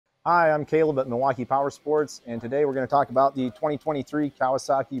Hi, I'm Caleb at Milwaukee Powersports, and today we're going to talk about the 2023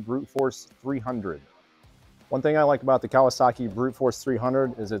 Kawasaki Brute Force 300. One thing I like about the Kawasaki Brute Force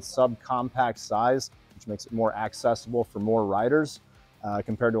 300 is its subcompact size, which makes it more accessible for more riders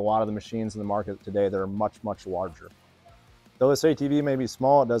compared to a lot of the machines in the market today that are much, much larger. Though this ATV may be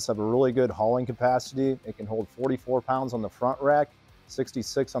small, it does have a really good hauling capacity. It can hold 44 pounds on the front rack,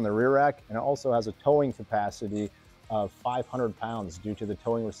 66 on the rear rack, and it also has a towing capacity of 500 pounds due to the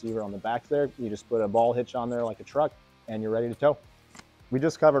towing receiver on the back there. You just put a ball hitch on there like a truck and you're ready to tow. We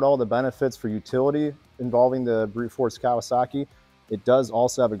just covered all the benefits for utility involving the Brute Force Kawasaki. It does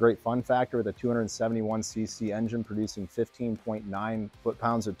also have a great fun factor with a 271cc engine producing 15.9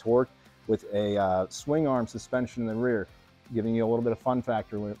 foot-pounds of torque with a swing arm suspension in the rear, giving you a little bit of fun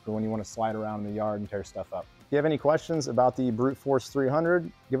factor for when you want to slide around in the yard and tear stuff up. If you have any questions about the Brute Force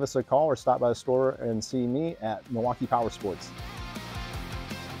 300, give us a call or stop by the store and see me at Milwaukee Powersports.